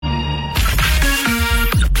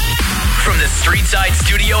Streetside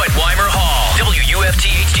Studio at Weimer Hall. WUFT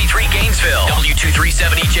HD3 Gainesville.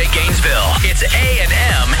 W237EJ Gainesville. It's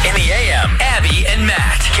A&M in the AM. Abby and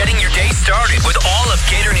Matt getting your day started with all of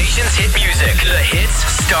Gator Nation's hit music. The hits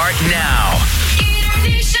start now. Gator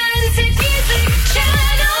Nation's hit music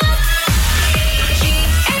channel.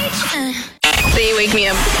 They wake me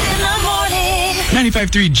up In the morning.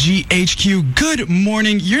 95.3 GHQ. Good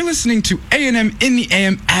morning. You're listening to A&M in the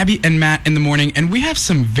AM, Abby and Matt in the morning, and we have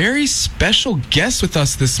some very special guests with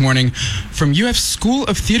us this morning from UF School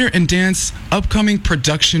of Theater and Dance upcoming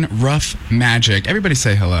production Rough Magic. Everybody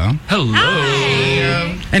say hello.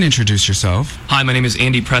 Hello. And introduce yourself. Hi, my name is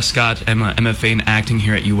Andy Prescott. I'm an MFA in acting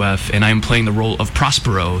here at UF, and I'm playing the role of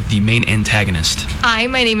Prospero, the main antagonist. Hi,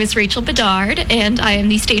 my name is Rachel Bedard, and I am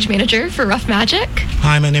the stage manager for Rough Magic.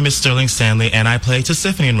 Hi, my name is Sterling Stanley, and I play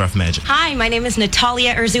Tisiphone in Rough Magic. Hi, my name is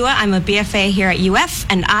Natalia Urzua. I'm a BFA here at UF,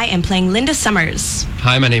 and I am playing Linda Summers.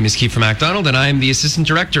 Hi, my name is Keith MacDonald, and I am the assistant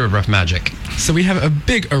director of Rough Magic. So we have a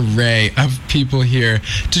big array of people here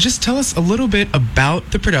to just tell us a little bit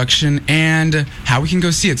about the production and how we can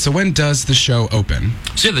go see it. So when does the show open?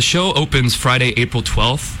 So yeah, the show opens Friday, April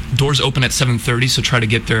 12th. Doors open at 7:30, so try to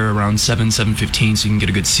get there around 7:15 so you can get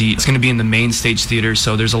a good seat. It's going to be in the main stage theater,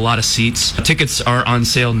 so there's a lot of seats. Tickets are on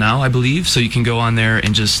sale now, I believe, so you can go on there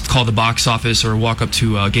and just call the box office or walk up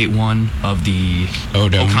to Gate 1 of the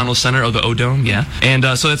O-Dome. O'Connell Center, or the O-Dome, yeah. And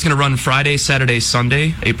so that's going to run Friday, Saturday,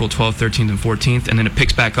 Sunday, April 12th, 13th, and 14th, and then it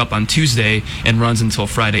picks back up on Tuesday and runs until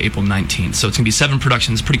Friday, April 19th. So it's going to be 7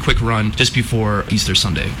 productions, pretty quick run, just before Easter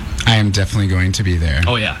Sunday. I am definitely going to be there.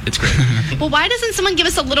 Oh yeah, it's great. Well, why doesn't someone give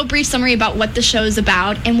us a little brief summary about what the show is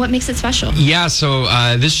about and what makes it special? Yeah, so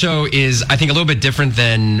this show is, I think, a little bit different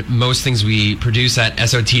than most things we produce at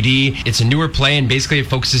SOTD. It's a newer play, and basically it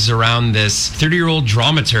focuses around this 30-year-old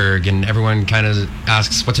dramaturg, and everyone kind of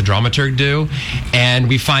asks, what's a dramaturg do? And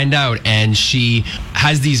we find out, and she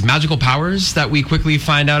has these magical powers that we quickly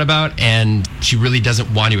find out about, and she really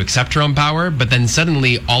doesn't want to accept her own power, but then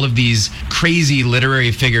suddenly all of these crazy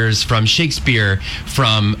literary figures from Shakespeare,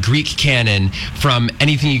 from Greek canon, from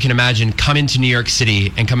anything you can imagine come into New York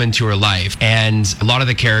City and come into her life. And a lot of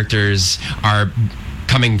the characters are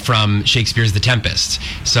coming from Shakespeare's The Tempest.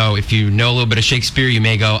 So if you know a little bit of Shakespeare, you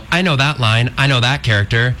may go, I know that line, I know that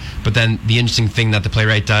character. But then the interesting thing that the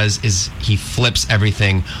playwright does is he flips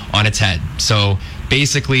everything on its head. So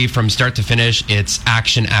basically, from start to finish, it's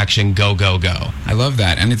action, action, go, go, go. I love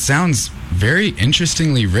that. And it sounds very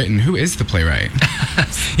interestingly written. Who is the playwright?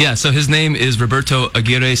 Yeah, so his name is Roberto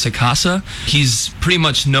Aguirre Sacasa. He's pretty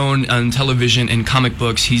much known on television and comic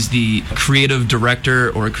books. He's the creative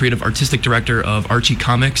director or creative artistic director of Archie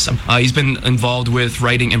Comics. He's been involved with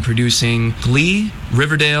writing and producing Glee,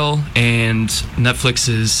 Riverdale, and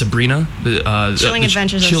Netflix's Sabrina. Chilling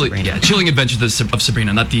Adventures of Sabrina. Yeah, Chilling Adventures of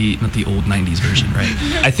Sabrina, not the old 90s version, right?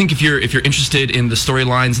 I think if you're interested in the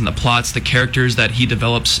storylines and the plots, the characters that he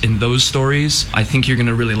develops in those stories, I think you're going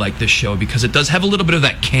to really like this show, because it does have a little bit of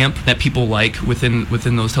that camp that people like within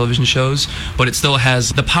those television shows, but it still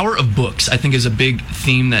has the power of books. I think is a big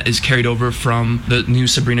theme that is carried over from the new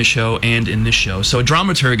Sabrina show and in this show. So a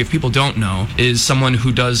dramaturg, if people don't know, is someone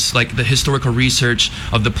who does like the historical research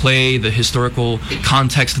of the play, the historical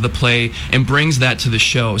context of the play, and brings that to the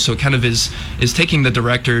show. So it kind of is taking the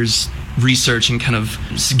director's research and kind of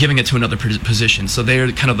giving it to another position. So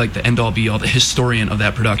they're kind of like the end-all be-all, the historian of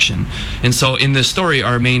that production. And so in this story,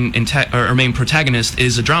 our main protagonist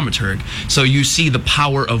is a dramaturg. So you see the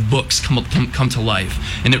power of books come to life,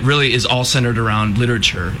 and it really is all centered around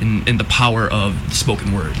literature and the power of the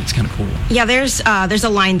spoken word. It's kind of cool. Yeah, there's a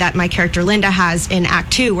line that my character Linda has in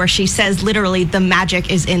Act 2 where she says literally the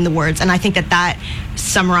magic is in the words, and I think that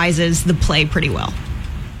summarizes the play pretty well.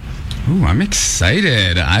 Ooh, I'm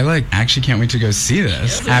excited. I actually can't wait to go see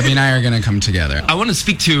this. Abby and I are going to come together. I want to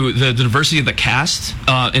speak to the diversity of the cast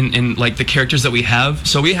and like the characters that we have.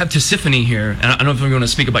 So we have Tisiphone here, and I don't know if we want to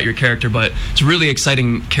speak about your character, but it's a really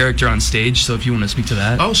exciting character on stage. So if you want to speak to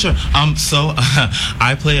that. Oh, sure.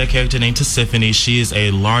 I play a character named Tisiphone. She is a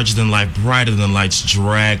larger-than-life, brighter-than-lights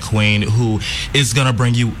drag queen who is going to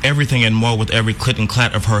bring you everything and more with every clit and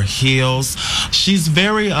clat of her heels. She's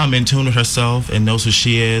very in tune with herself and knows who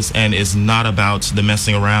she is, and is not about the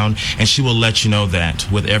messing around, and she will let you know that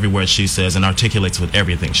with every word she says and articulates with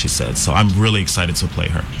everything she says. So I'm really excited to play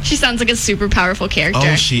her. She sounds like a super powerful character.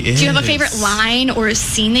 Oh, she is. Do you have a favorite line or a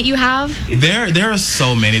scene that you have? There are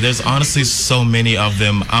so many. There's honestly so many of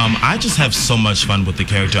them. I just have so much fun with the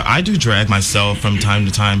character. I do drag myself from time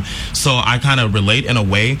to time, so I kind of relate in a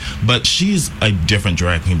way, but she's a different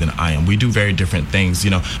drag queen than I am. We do very different things,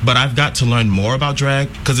 but I've got to learn more about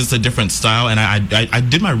drag because it's a different style, and I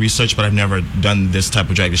did my research research, but I've never done this type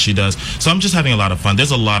of drag that she does. So I'm just having a lot of fun.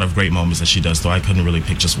 There's a lot of great moments that she does, though I couldn't really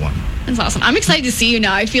pick just one. That's awesome. I'm excited to see you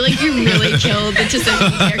now. I feel like you really killed the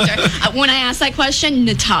Tiffany character. When I asked that question,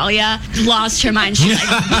 Natalia lost her mind. She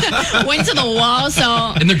like went to the wall.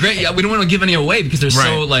 So And they're great. Yeah, we don't want to give any away because they're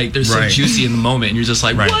so so juicy in the moment, and you're just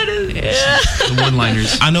like, what is the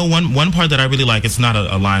one-liners? I know one part that I really like. It's not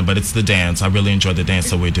a line, but it's the dance. I really enjoyed the dance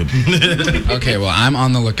that we did. Okay, well, I'm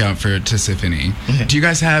on the lookout for Tiffany. Do you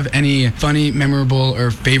guys have any funny, memorable,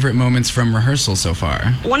 or favorite moments from rehearsal so far?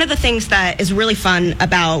 One of the things that is really fun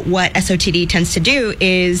about what SOTD tends to do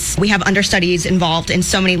is we have understudies involved in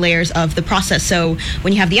so many layers of the process. So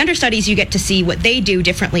when you have the understudies, you get to see what they do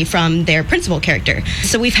differently from their principal character.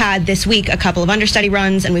 So we've had this week a couple of understudy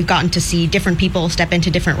runs, and we've gotten to see different people step into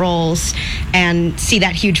different roles and see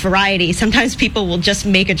that huge variety. Sometimes people will just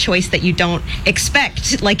make a choice that you don't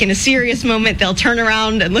expect. Like in a serious moment, they'll turn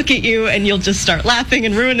around and look at you, and you'll just start laughing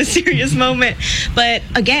and ruin a serious moment. But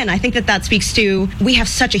again, I think that speaks to, we have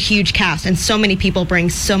such a huge cast and so many people bring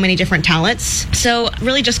so many different talents. So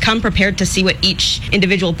really just come prepared to see what each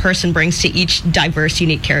individual person brings to each diverse,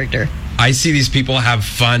 unique character. I see these people have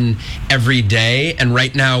fun every day, and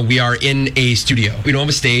right now we are in a studio. We don't have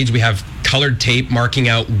a stage. We have colored tape marking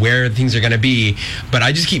out where things are going to be, but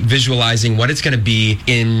I just keep visualizing what it's going to be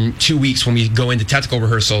in 2 weeks when we go into technical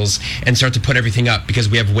rehearsals and start to put everything up, because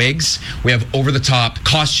we have wigs, we have over-the-top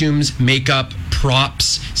costumes, makeup,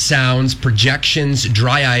 props, sounds, projections,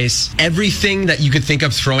 dry ice. Everything that you could think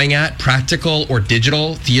of throwing at, practical or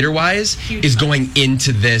digital, theater-wise, is going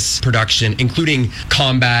into this production, including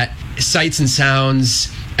combat, sights and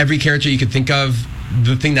sounds, every character you could think of.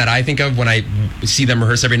 The thing that I think of when I see them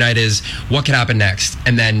rehearse every night is what could happen next,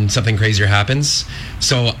 and then something crazier happens.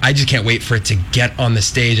 So I just can't wait for it to get on the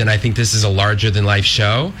stage, and I think this is a larger than life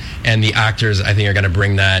show, and the actors I think are going to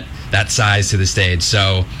bring that size to the stage.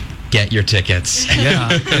 So get your tickets. Yeah,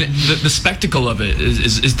 and the spectacle of it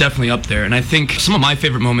is definitely up there. And I think some of my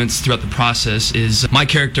favorite moments throughout the process is my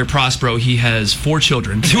character Prospero. He has 4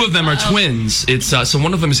 children. 2 of them are twins. It's so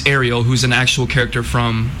one of them is Ariel, who's an actual character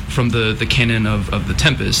from the canon of the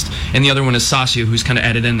Tempest, and the other one is Sasha, who's kind of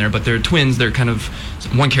added in there. But they're twins. They're kind of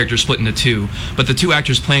one character split into 2. But the 2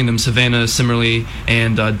 actors playing them, Savannah Simmerly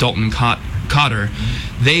and Dalton Cotter,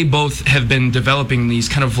 they both have been developing these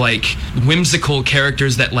kind of like whimsical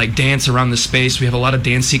characters that like dance around the space. We have a lot of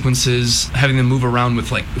dance sequences, having them move around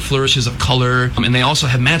with like flourishes of color, and they also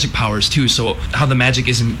have magic powers too. So how the magic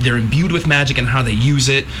is, they're imbued with magic and how they use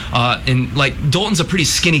it. And like Dalton's a pretty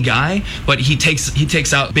skinny guy, but he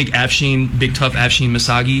takes out big tough Afshin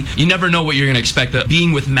Misagi. You never know what you're gonna expect. That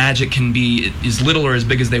being with magic can be as little or as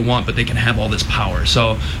big as they want, but they can have all this power.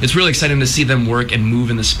 So it's really exciting to see them work and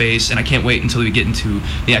move in the space, and I can't wait until we get into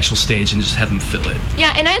the actual stage and just have them fill it.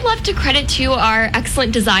 Yeah, and I'd love to credit to our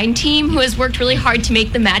excellent design team who has worked really hard to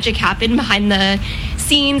make the magic happen behind the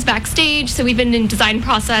scenes backstage. So we've been in design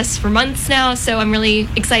process for months now, so I'm really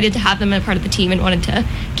excited to have them as part of the team and wanted to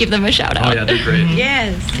give them a shout out. Oh yeah, they're great.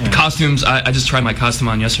 Yes. The costumes, I just tried my costume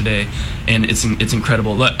on yesterday, and it's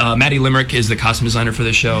incredible. Maddie Limerick is the costume designer for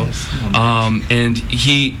this show, and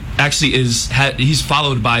he actually he's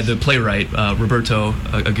followed by the playwright Roberto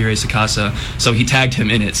Aguirre Sacasa, so he tagged him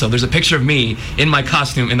in it. So there's a picture of me in my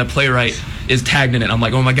costume, and the playwright is tagged in it. I'm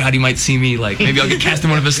like, oh my god, he might see me. Like maybe I'll get cast in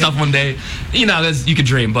one of his stuff one day. You know, you could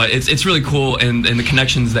dream, but it's really cool, and the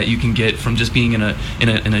connections that you can get from just being in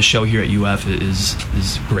a show here at UF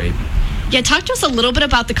is great. Yeah, talk to us a little bit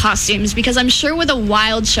about the costumes, because I'm sure with a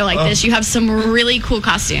wild show like this, you have some really cool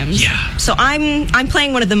costumes. Yeah. So I'm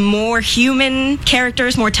playing one of the more human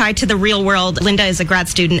characters, more tied to the real world. Linda is a grad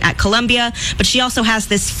student at Columbia, but she also has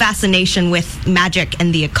this fascination with magic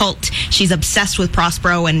and the occult. She's obsessed with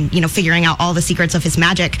Prospero and, figuring out all the secrets of his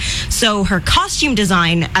magic. So her costume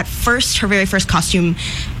design, at first, her very first costume,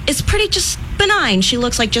 is pretty just benign. She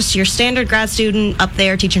looks like just your standard grad student up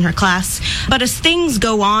there teaching her class. But as things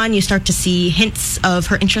go on, you start to see hints of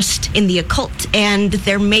her interest in the occult, and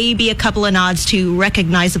there may be a couple of nods to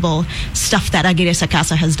recognizable stuff that Aguirre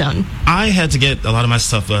Sacasa has done. I had to get a lot of my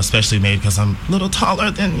stuff especially made because I'm a little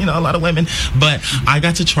taller than, a lot of women. But I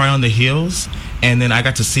got to try on the heels, and then I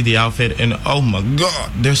got to see the outfit, and oh my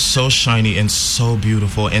god, they're so shiny and so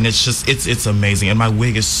beautiful, and it's amazing. And my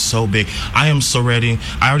wig is so big. I am so ready.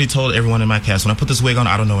 I already told everyone in my cast, when I put this wig on,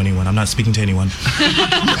 I don't know anyone. I'm not speaking to anyone.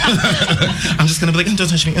 I'm just gonna be like, don't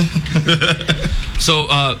touch me. So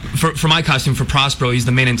for my costume, for Prospero, he's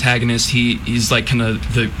the main antagonist. He's like kind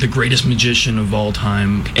of the greatest magician of all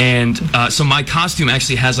time, and so my costume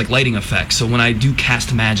actually has like lighting effects. So when I do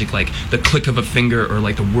cast magic, like the click of a finger or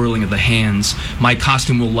like the whirling of the hands, my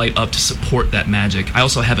costume will light up to support that magic. I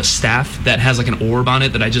also have a staff that has like an orb on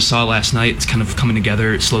it that I just saw last night. It's kind of coming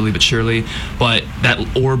together slowly but surely, but that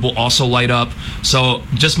orb will also light up. So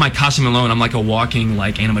just my costume alone, I'm like a walking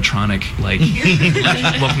like animatronic, like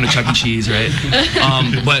welcome to Chuck E. Cheese, right?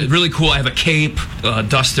 But really cool. I have a cape,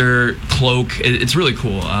 duster, cloak. It's really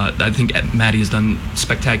cool. I think Maddie has done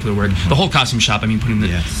spectacular work. The whole costume shop, I mean,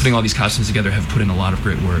 putting all these costumes together, have put in a lot of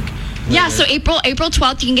great work. Yeah, so April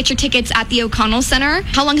 12th, you can get your tickets at the O'Connell Center.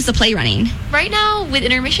 How long is the play running? Right now, with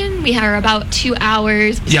intermission, we are about 2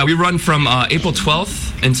 hours. Yeah, we run from April 12th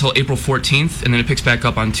until April 14th, and then it picks back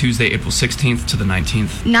up on Tuesday, April 16th to the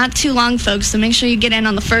 19th. Not too long, folks, so make sure you get in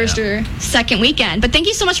on the first or second weekend. But thank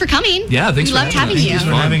you so much for coming. Yeah, thanks we for loved having us. you. Thanks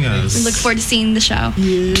for having us. We look forward to seeing the show.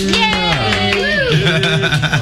 Yeah. Yay!